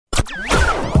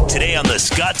Today on The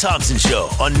Scott Thompson Show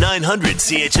on 900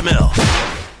 CHML.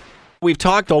 We've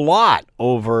talked a lot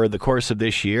over the course of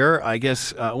this year. I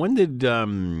guess when did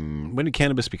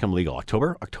cannabis become legal?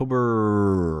 October,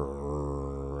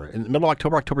 in the middle of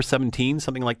October 17,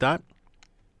 something like that.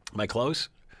 Am I close?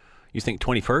 You think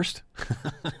 21st?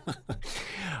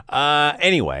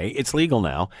 Anyway, it's legal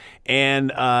now,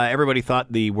 and everybody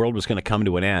thought the world was going to come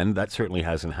to an end. That certainly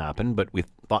hasn't happened, but we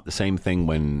thought the same thing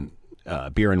when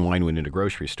beer and wine went into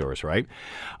grocery stores, right?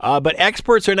 But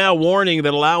experts are now warning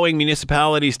that allowing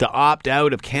municipalities to opt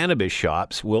out of cannabis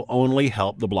shops will only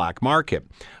help the black market.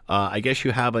 I guess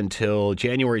you have until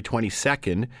January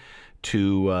 22nd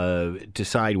to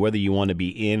decide whether you want to be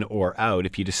in or out.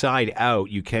 If you decide out,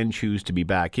 you can choose to be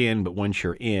back in, but once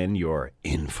you're in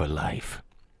for life.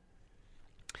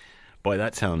 Boy,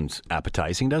 that sounds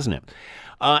appetizing, doesn't it?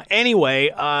 Anyway,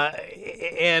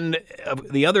 and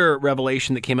the other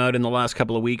revelation that came out in the last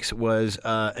couple of weeks was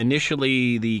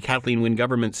initially the Kathleen Wynne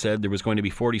government said there was going to be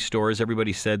 40 stores.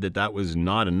 Everybody said that was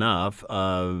not enough.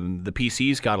 The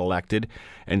PCs got elected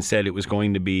and said it was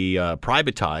going to be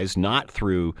privatized, not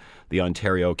through the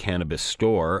Ontario Cannabis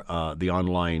Store, the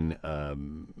online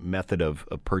method of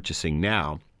purchasing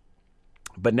now.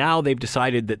 But now they've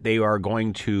decided that they are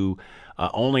going to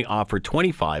only offer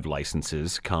 25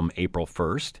 licenses come April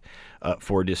 1st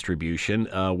for distribution,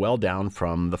 well down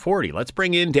from the 40. Let's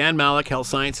bring in Dan Malik, Health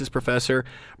Sciences Professor,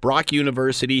 Brock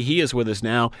University. He is with us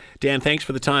now. Dan, thanks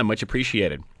for the time. Much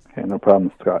appreciated. Okay, no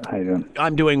problem, Scott. How you doing?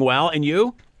 I'm doing well. And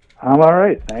you? I'm all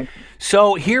right, thanks.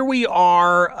 So here we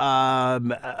are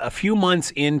a few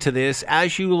months into this.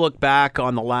 As you look back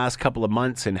on the last couple of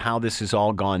months and how this has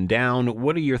all gone down,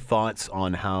 what are your thoughts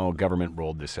on how government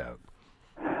rolled this out?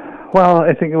 Well,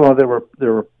 I think there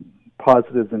were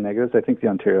positives and negatives. I think the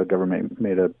Ontario government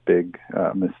made a big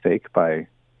mistake by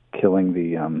killing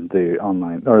the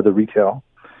online or the retail,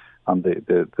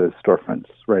 the storefronts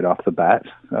right off the bat.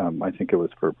 I think it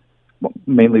was for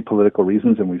mainly political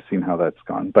reasons, and we've seen how that's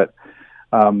gone. But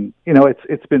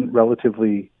it's been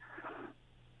relatively,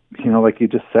 like you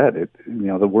just said,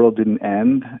 the world didn't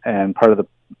end, and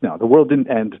the world didn't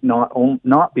end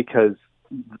not because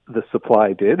the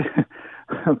supply did,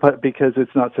 but because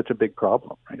it's not such a big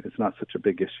problem, right? It's not such a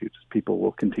big issue. Just people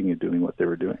will continue doing what they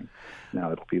were doing.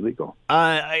 Now it'll be legal.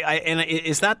 And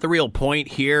is that the real point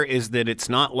here? Is that it's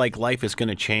not like life is going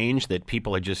to change, that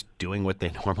people are just doing what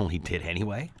they normally did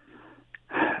anyway?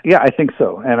 Yeah, I think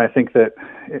so. And I think that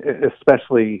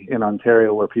especially in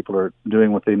Ontario, where people are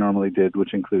doing what they normally did,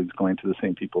 which includes going to the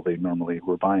same people they normally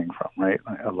were buying from, right?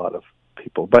 A lot of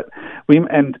people. But we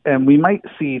might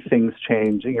see things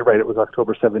change. And you're right, it was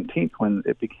October 17th when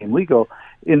it became legal.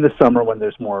 In the summer, when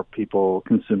there's more people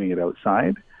consuming it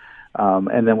outside.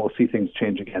 And then we'll see things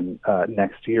change again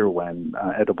next year when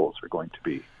edibles are going to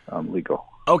be legal.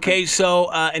 Okay, so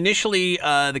initially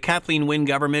the Kathleen Wynne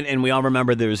government, and we all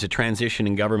remember there was a transition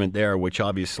in government there, which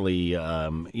obviously,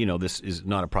 this is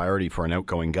not a priority for an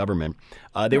outgoing government.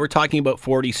 They were talking about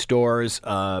 40 stores.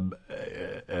 Doug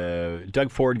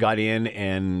Ford got in,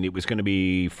 and it was going to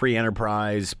be free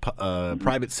enterprise,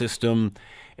 private system,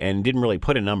 and didn't really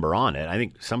put a number on it. I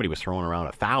think somebody was throwing around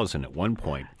 1,000 at one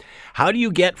point. How do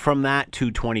you get from that to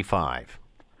 25?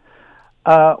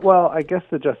 Well, I guess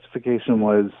the justification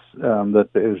was that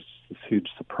there's this huge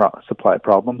supply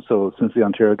problem. So since the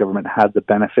Ontario government had the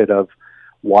benefit of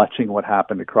watching what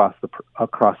happened across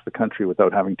the country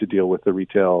without having to deal with the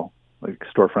retail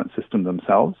storefront system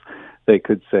themselves, they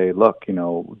could say, look,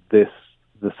 the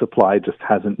supply just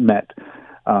hasn't met.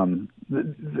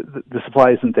 The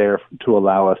supply isn't there to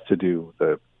allow us to do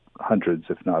the hundreds,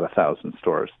 if not 1,000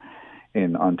 stores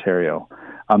in Ontario.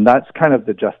 That's kind of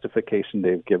the justification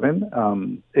they've given.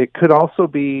 It could also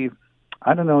be,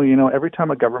 I don't know, every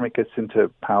time a government gets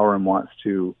into power and wants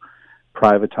to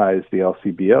privatize the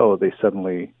LCBO, they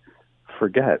suddenly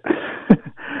forget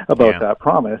about that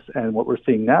promise. And what we're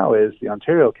seeing now is the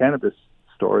Ontario Cannabis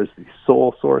Store is the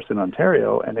sole source in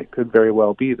Ontario, and it could very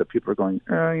well be that people are going,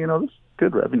 this is a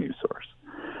good revenue source.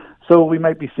 So we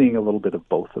might be seeing a little bit of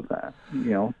both of that,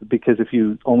 because if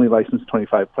you only license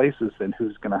 25 places, then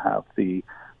who's going to have the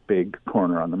big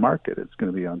corner on the market? It's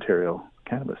going to be Ontario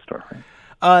Cannabis Store, right?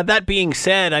 That being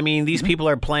said, these people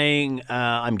are paying,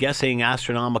 I'm guessing,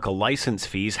 astronomical license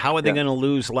fees. How are they going to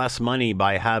lose less money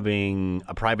by having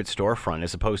a private storefront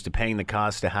as opposed to paying the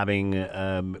cost of having,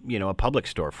 a public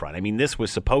storefront? This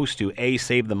was supposed to,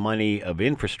 save the money of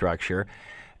infrastructure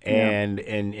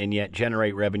and yet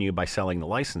generate revenue by selling the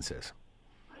licenses.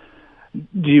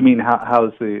 Do you mean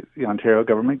how's the Ontario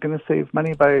government going to save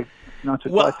money by not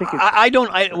just? Well, I think it's, I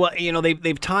don't. Well,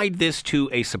 they've tied this to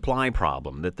a supply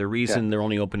problem. That the reason they're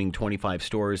only opening 25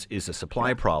 stores is a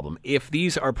supply problem. If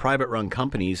these are private-run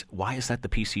companies, why is that the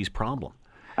PC's problem?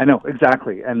 I know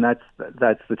exactly, and that's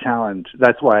the challenge.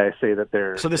 That's why I say that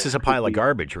they're. So this is a pile of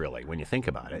garbage, really, when you think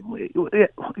about it.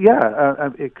 Yeah,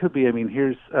 it could be. I mean,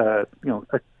 here's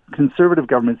conservative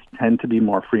governments tend to be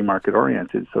more free market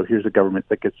oriented. So here's a government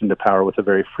that gets into power with a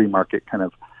very free market kind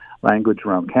of language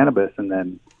around cannabis, and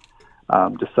then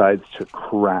decides to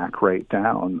crack right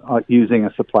down using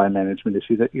a supply management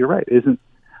issue that you're right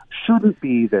shouldn't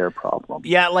be their problem.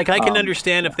 Yeah, like I can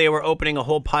understand if they were opening a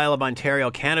whole pile of Ontario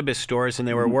cannabis stores and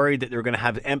they were worried that they were going to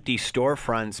have empty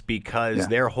storefronts because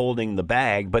they're holding the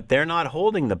bag, but they're not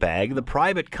holding the bag. The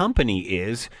private company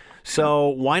is. So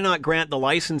why not grant the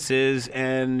licenses?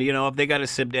 And if they got to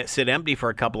sit empty for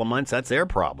a couple of months, that's their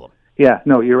problem. Yeah,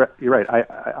 no, you're right.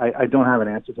 I don't have an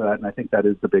answer to that, and I think that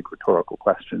is the big rhetorical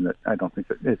question. That I don't think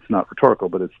that it's not rhetorical,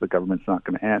 but it's the government's not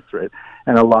going to answer it.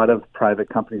 And a lot of private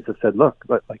companies have said, look,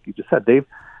 like you just said,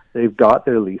 they've got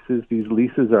their leases. These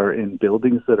leases are in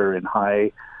buildings that are in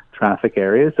high traffic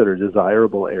areas that are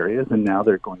desirable areas, and now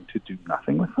they're going to do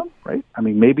nothing with them, right? I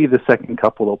mean, maybe the second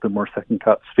cup will open more second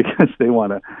cups because they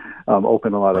want to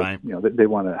open a lot of, they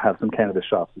want to have some cannabis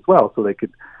shops as well, so they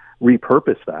could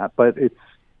repurpose that. But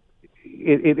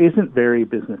it isn't very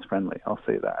business friendly. I'll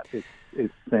say that.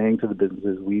 It's saying to the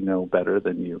businesses, we know better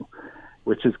than you,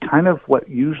 which is kind of what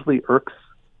usually irks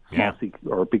small C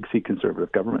or big C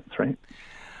conservative governments, right?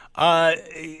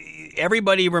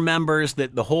 Everybody remembers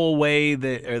that the whole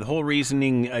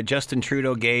reasoning Justin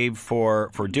Trudeau gave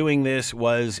for doing this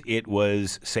was it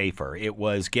was safer. It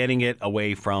was getting it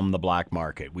away from the black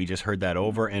market. We just heard that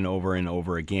over and over and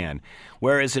over again.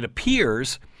 Whereas it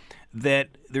appears that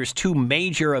there's two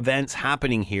major events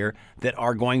happening here that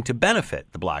are going to benefit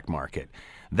the black market.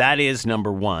 That is,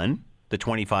 number one, the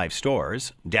 25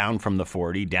 stores, down from the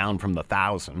 40, down from the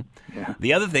 1,000. Yeah.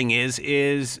 The other thing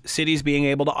is cities being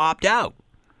able to opt out.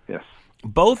 Yes.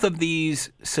 Both of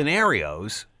these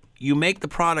scenarios, you make the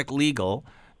product legal,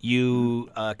 you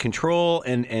control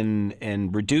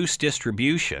and reduce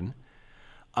distribution,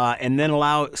 and then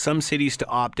allow some cities to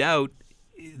opt out.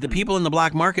 The people in the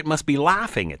black market must be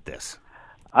laughing at this.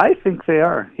 I think they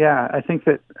are. Yeah, I think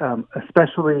that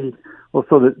especially,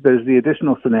 there's the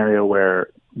additional scenario where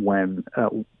when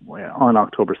on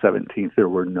October 17th, there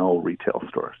were no retail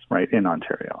stores, right, in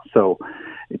Ontario. So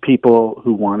people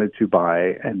who wanted to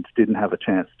buy and didn't have a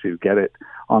chance to get it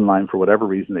online for whatever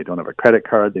reason, they don't have a credit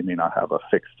card, they may not have a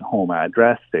fixed home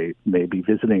address, they may be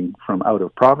visiting from out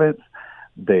of province,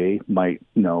 they might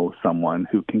know someone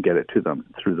who can get it to them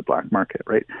through the black market,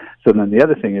 right? So then the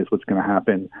other thing is what's going to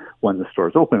happen when the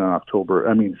stores open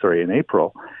in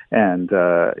April. And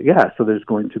so there's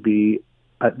going to be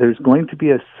a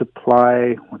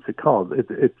supply, what's it called?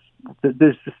 It's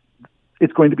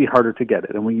going to be harder to get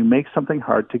it. And when you make something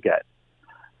hard to get,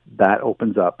 that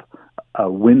opens up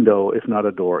a window, if not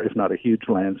a door, if not a huge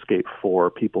landscape for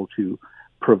people to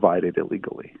provide it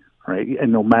illegally, right?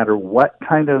 And no matter what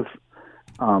kind of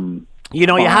you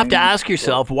have to ask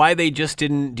yourself why they just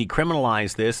didn't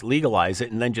decriminalize this, legalize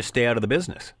it, and then just stay out of the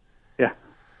business. Yeah.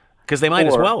 Because they might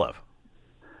as well have.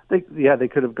 They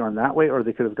could have gone that way, or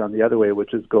they could have gone the other way,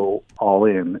 which is go all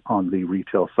in on the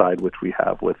retail side, which we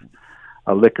have with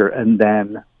liquor, and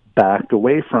then backed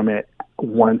away from it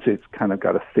once it's kind of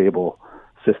got a stable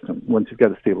system. Once you've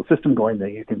got a stable system going, then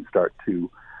you can start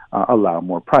to allow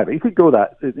more private. You could go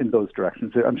in those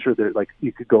directions. I'm sure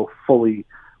you could go fully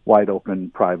wide open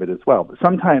private as well. But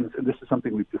sometimes, and this is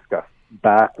something we've discussed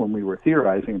back when we were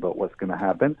theorizing about what's going to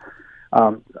happen,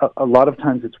 a lot of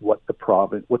times it's what the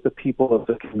people of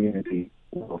the community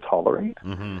will tolerate,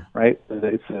 right?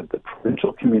 It's the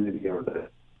provincial community or the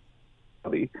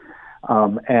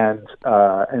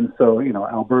and so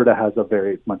Alberta has a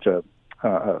very much a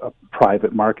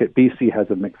private market. BC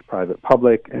has a mixed private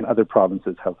public, and other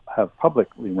provinces have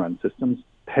publicly run systems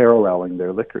paralleling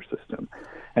their liquor system.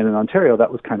 And in Ontario,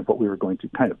 that was kind of what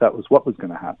that was what was going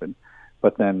to happen.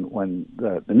 But then when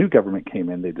the new government came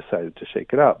in, they decided to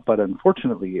shake it up. But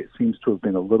unfortunately, it seems to have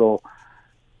been a little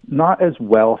not as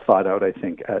well thought out, I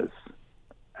think, as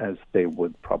they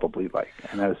would probably like.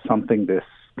 And as something this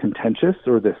contentious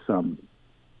or this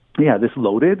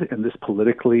loaded and this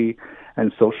politically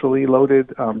and socially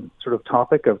loaded sort of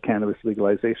topic of cannabis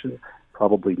legalization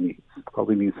probably needs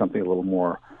something a little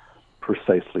more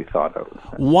precisely thought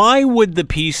out. Why would the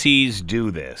PCs do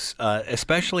this,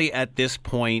 especially at this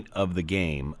point of the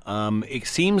game? It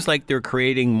seems like they're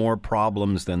creating more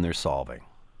problems than they're solving.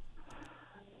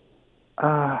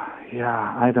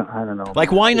 Yeah, I don't know.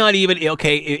 Like, why not even,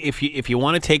 okay, if you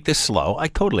want to take this slow, I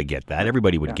totally get that.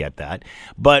 Everybody would get that.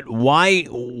 But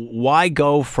why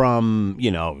go from,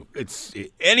 it's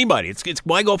anybody, it's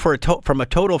why go from a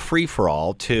total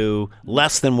free-for-all to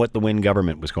less than what the Wynne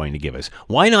government was going to give us?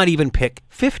 Why not even pick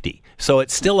 50? So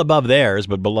it's still above theirs,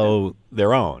 but below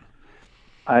their own.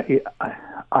 I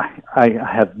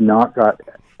have not got,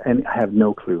 and I have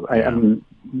no clue. I mean,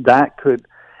 that could...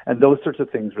 And those sorts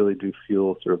of things really do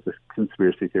fuel sort of this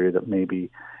conspiracy theory that maybe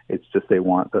it's just they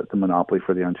want the monopoly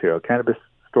for the Ontario Cannabis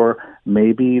Store.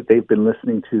 Maybe they've been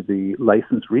listening to the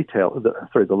licensed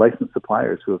the licensed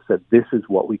suppliers who have said this is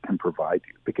what we can provide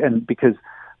you. And because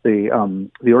the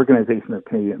organization of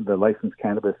Canadian, the licensed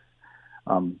cannabis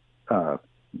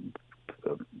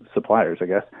suppliers, I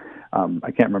guess,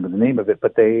 I can't remember the name of it,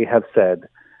 but they have said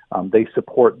they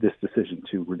support this decision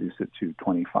to reduce it to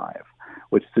 25.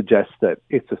 Which suggests that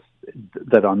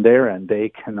that on their end they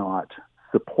cannot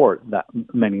support that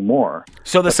many more.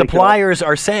 So the suppliers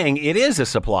are saying it is a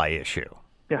supply issue.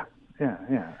 Yeah.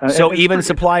 So even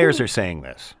suppliers are saying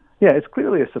this. Yeah, it's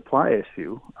clearly a supply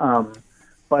issue,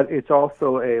 but it's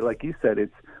also like you said,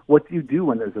 it's what do you do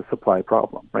when there's a supply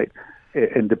problem, right?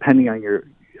 And depending on your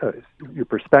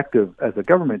perspective as a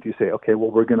government, you say, okay,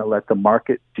 well, we're going to let the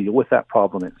market deal with that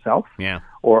problem itself,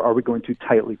 or are we going to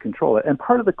tightly control it? And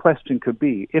part of the question could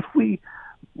be, if we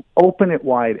open it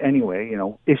wide anyway,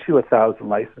 issue 1,000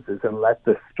 licenses and let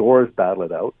the stores battle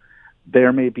it out,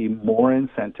 there may be more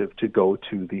incentive to go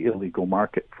to the illegal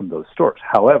market from those stores.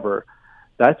 However,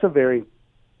 that's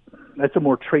a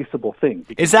more traceable thing.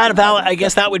 Is that a valid? I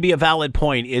guess that would be a valid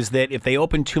point. Is that if they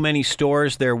open too many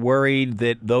stores, they're worried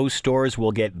that those stores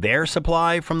will get their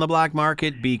supply from the black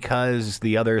market because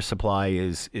the other supply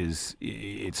is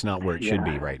it's not where it should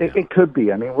be right now. It could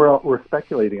be. I mean, we're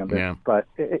speculating on this, but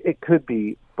it could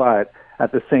be. But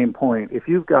at the same point, if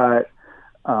you've got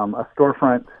a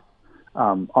storefront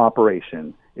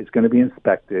operation, it's going to be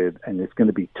inspected and it's going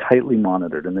to be tightly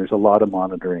monitored, and there's a lot of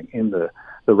monitoring in the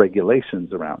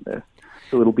regulations around this.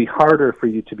 So it'll be harder for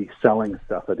you to be selling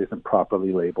stuff that isn't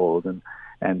properly labeled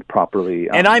and properly...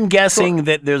 and I'm guessing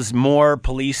that there's more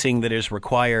policing that is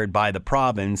required by the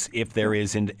province if there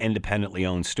is independently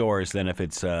owned stores than if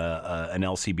it's an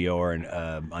LCBO or an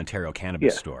Ontario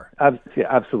Cannabis Store.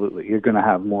 Absolutely. You're going to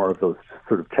have more of those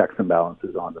sort of checks and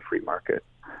balances on the free market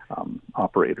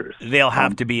operators. They'll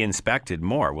have to be inspected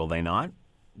more, will they not?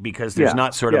 Because there's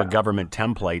not sort of a government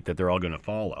template that they're all going to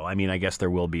follow. I mean, I guess there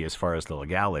will be as far as the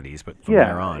legalities, but from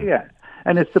there on. Yeah,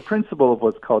 and it's the principle of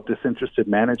what's called disinterested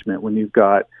management when you've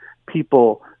got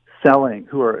people selling,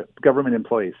 who are government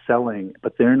employees selling,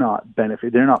 but they're not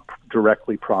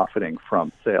directly profiting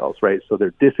from sales, right? So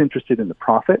they're disinterested in the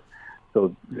profit.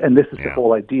 So, and this is the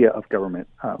whole idea of government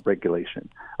regulation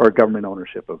or government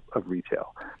ownership of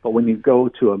retail. But when you go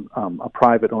to a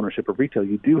private ownership of retail,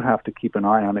 you do have to keep an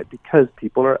eye on it because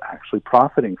people are actually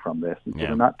profiting from this. And so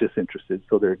they're not disinterested.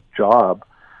 So their job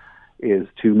is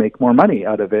to make more money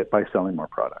out of it by selling more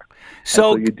product.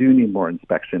 So you do need more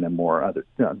inspection and more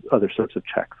other sorts of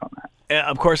checks on that.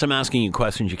 Of course, I'm asking you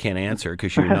questions you can't answer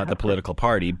because you're not the political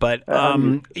party. But,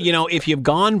 if you've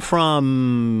gone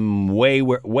from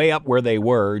way up where they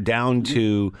were down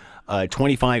to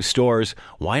 25 stores,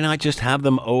 why not just have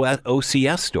them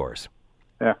OCS stores?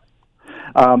 Yeah.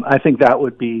 I think that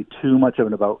would be too much of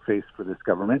an about face for this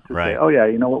government to say, oh, yeah,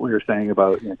 you know what we were saying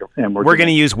about... and we're going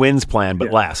to use Wynne's plan,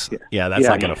 but less. Yeah, that's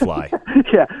not going to fly.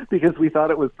 Yeah, because we thought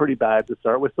it was pretty bad to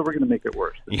start with, so we're going to make it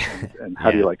worse. And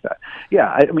how do you like that? Yeah,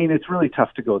 I mean, it's really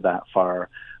tough to go that far.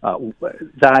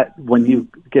 That when you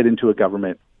get into a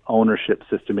government ownership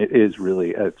system, it is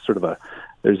really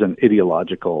there's an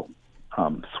ideological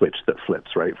switch that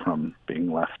flips right from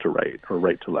being left to right or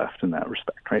right to left in that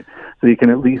respect, right? So you can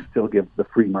at least still give the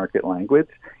free market language,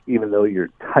 even though you're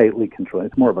tightly controlled.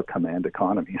 It's more of a command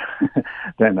economy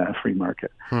than a free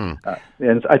market.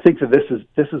 And I think that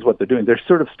this is what they're doing. They're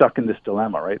sort of stuck in this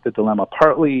dilemma, right? The dilemma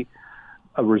partly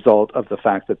a result of the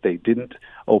fact that they didn't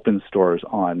open stores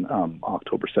on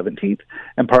October 17th,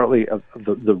 and partly of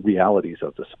the realities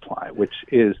of the supply, which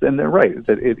is, and they're right,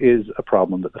 that it is a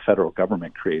problem that the federal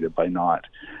government created by not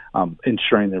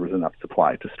ensuring there was enough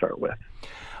supply to start with.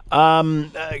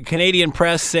 Canadian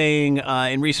press saying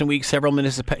in recent weeks, several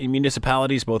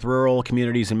municipalities, both rural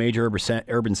communities and major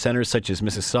urban centers such as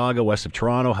Mississauga, west of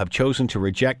Toronto, have chosen to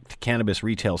reject cannabis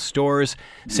retail stores,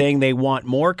 saying they want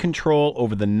more control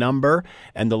over the number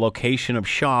and the location of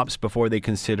shops before they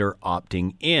consider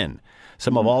opting in.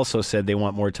 Some have also said they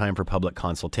want more time for public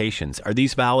consultations. Are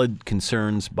these valid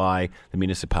concerns by the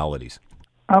municipalities?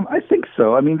 I think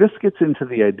so. I mean, this gets into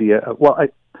the idea of,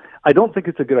 I don't think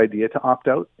it's a good idea to opt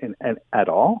out at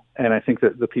all. And I think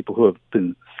that the people who have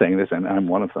been saying this, and I'm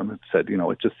one of them, have said,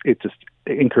 it just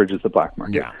encourages the black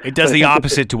market. Yeah, it does the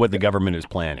opposite to what the government is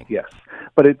planning. Yes,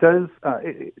 but it does.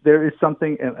 There is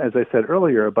something, as I said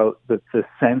earlier, about the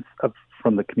sense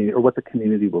from the community, or what the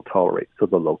community will tolerate. So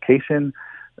the location.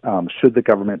 Should the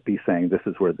government be saying this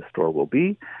is where the store will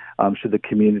be? Should the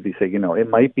community say, it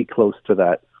might be close to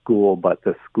that school, but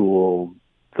the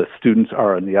students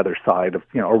are on the other side of,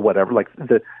 or whatever. Like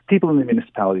the people in the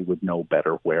municipality would know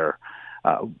better where,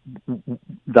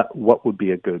 what would be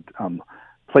a good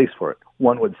place for it,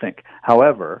 one would think.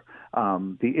 However,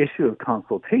 the issue of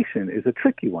consultation is a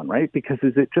tricky one, right? Because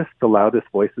is it just the loudest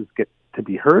voices get to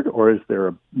be heard, or is there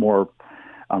a more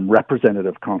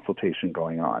representative consultation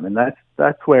going on? And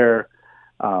that's where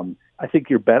I think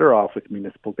you're better off with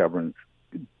municipal governments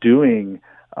doing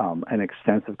an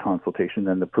extensive consultation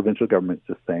than the provincial government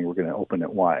just saying we're going to open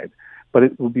it wide. But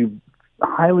it would be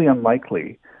highly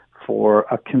unlikely for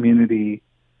a community,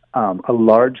 a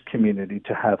large community,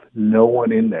 to have no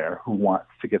one in there who wants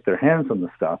to get their hands on the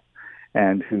stuff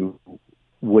and who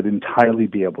would entirely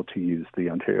be able to use the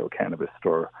Ontario Cannabis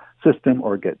Store system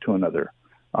or get to another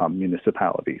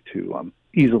municipality to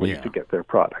easily to get their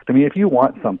product. I mean, if you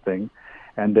want something,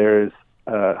 and there's,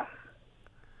 I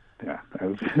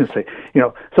was going to say,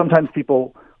 sometimes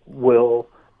people will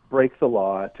break the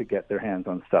law to get their hands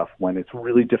on stuff when it's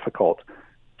really difficult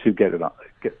to get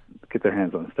their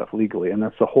hands on stuff legally, and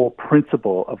that's the whole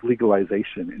principle of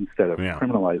legalization instead of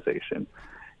criminalization.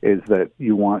 Is that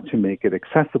you want to make it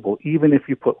accessible, even if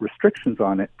you put restrictions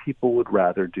on it. People would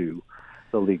rather do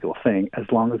the legal thing as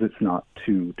long as it's not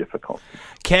too difficult.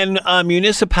 Can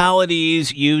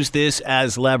municipalities use this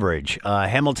as leverage?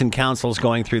 Hamilton Council is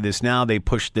going through this now. They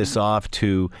pushed this off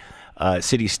to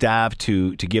city staff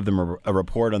to give them a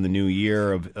report on the new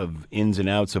year of ins and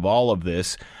outs of all of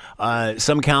this.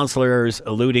 Some councillors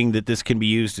alluding that this can be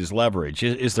used as leverage.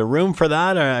 Is there room for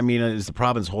that? Or, I mean, is the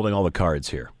province holding all the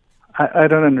cards here? I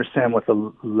don't understand what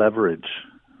the leverage.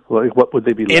 What would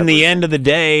they be? In the end of the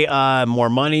day, more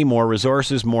money, more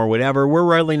resources, more whatever. We're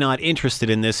really not interested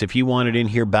in this. If you want it in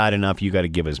here bad enough, you got to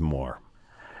give us more.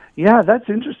 Yeah, that's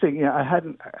interesting. Yeah,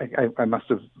 I must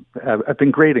have. I've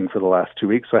been grading for the last 2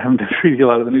 weeks, so I haven't been reading a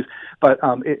lot of the news. But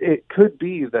it could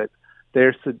be that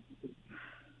there's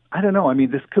I don't know. I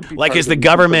mean, this could be like, is the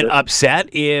government upset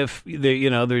if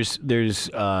there's is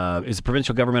the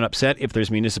provincial government upset if there's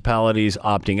municipalities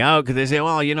opting out because they say,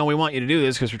 well, we want you to do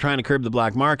this because we're trying to curb the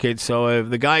black market. So if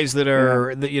the guys that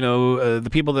are the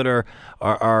people that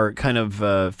are kind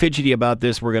of fidgety about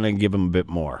this, we're going to give them a bit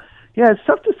more. Yeah, it's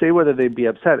tough to say whether they'd be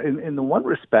upset. In the one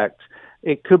respect,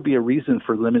 it could be a reason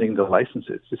for limiting the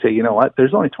licenses to say, you know what,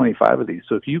 there's only 25 of these.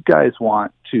 So if you guys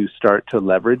want to start to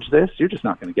leverage this, you're just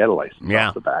not going to get a license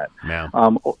off the bat. Yeah.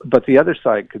 But the other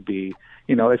side could be,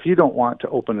 if you don't want to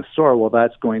open a store, well,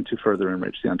 that's going to further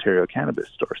enrich the Ontario Cannabis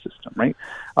Store system, right?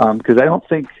 Because I don't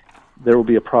think there will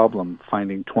be a problem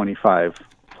finding 25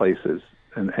 places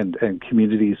and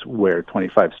communities where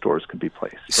 25 stores could be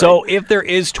placed. Right? So if there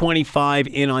is 25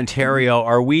 in Ontario,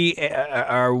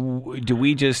 do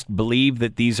we just believe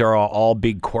that these are all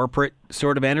big corporate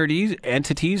sort of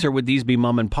entities, or would these be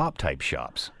mom and pop type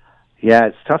shops? Yeah,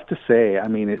 it's tough to say. I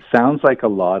mean, it sounds like a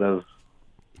lot of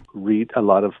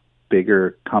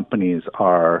bigger companies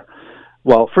are.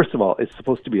 Well, first of all, it's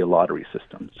supposed to be a lottery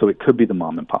system, so it could be the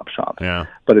mom and pop shop. Yeah.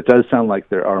 But it does sound like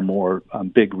there are more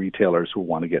big retailers who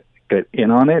want to get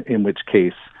in on it, in which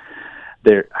case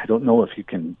I don't know if you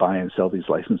can buy and sell these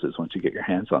licenses once you get your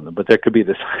hands on them, but there could be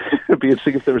this. It'd be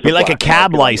interesting if there was like a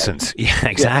cab license. Yeah,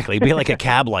 exactly. It'd be like a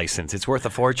cab license. It's worth a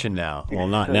fortune now. Well,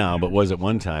 not now, but was at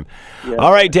one time. Yeah.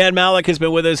 All right, Dan Malik has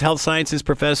been with us, health sciences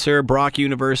professor, Brock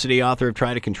University, author of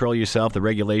Try to Control Yourself, the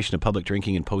Regulation of Public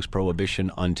Drinking in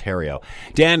Post-Prohibition Ontario.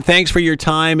 Dan, thanks for your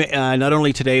time, not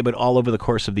only today, but all over the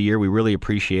course of the year. We really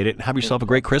appreciate it. Have yourself a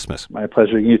great Christmas. My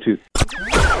pleasure. You too.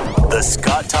 The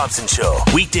Scott Thompson Show,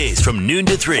 weekdays from noon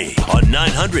to 3 on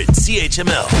 900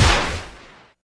 CHML.